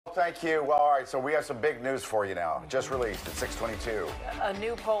Thank you. Well, all right, so we have some big news for you now. Just released at 6:22. A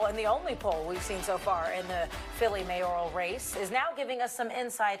new poll, and the only poll we've seen so far in the Philly mayoral race, is now giving us some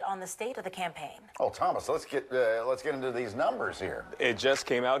insight on the state of the campaign. Oh, Thomas, let's get into these numbers here. It just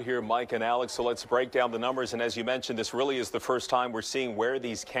came out here, Mike and Alex, so let's break down the numbers. And as you mentioned, this really is the first time we're seeing where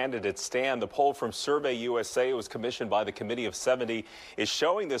these candidates stand. The poll from Survey USA was commissioned by the Committee of 70, is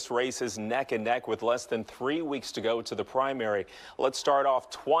showing this race is neck and neck with less than 3 weeks to go to the primary. Let's start off.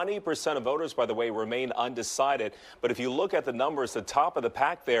 20% of voters, by the way, remain undecided. But if you look at the numbers, the top of the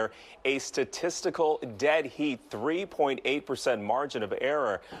pack there, a statistical dead heat, 3.8% margin of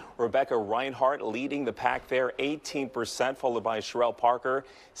error. Rebecca Reinhart leading the pack there, 18%, followed by Sherelle Parker,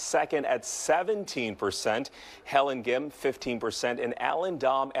 second at 17%. Helen Gim, 15%, and Alan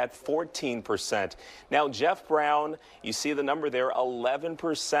Dom at 14%. Now, Jeff Brown, you see the number there,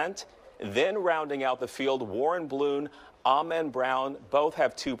 11%. Then rounding out the field, Warren Bloom, Amen Brown, both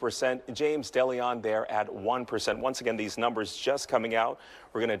have 2%. James DeLeon there at 1%. Once again, these numbers just coming out.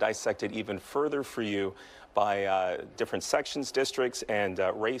 We're going to dissect it even further for you by different sections, districts, and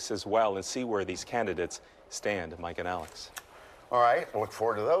race as well, and see where these candidates stand. Mike and Alex. All right, look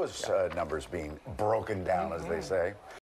forward to those numbers being broken down, as they say.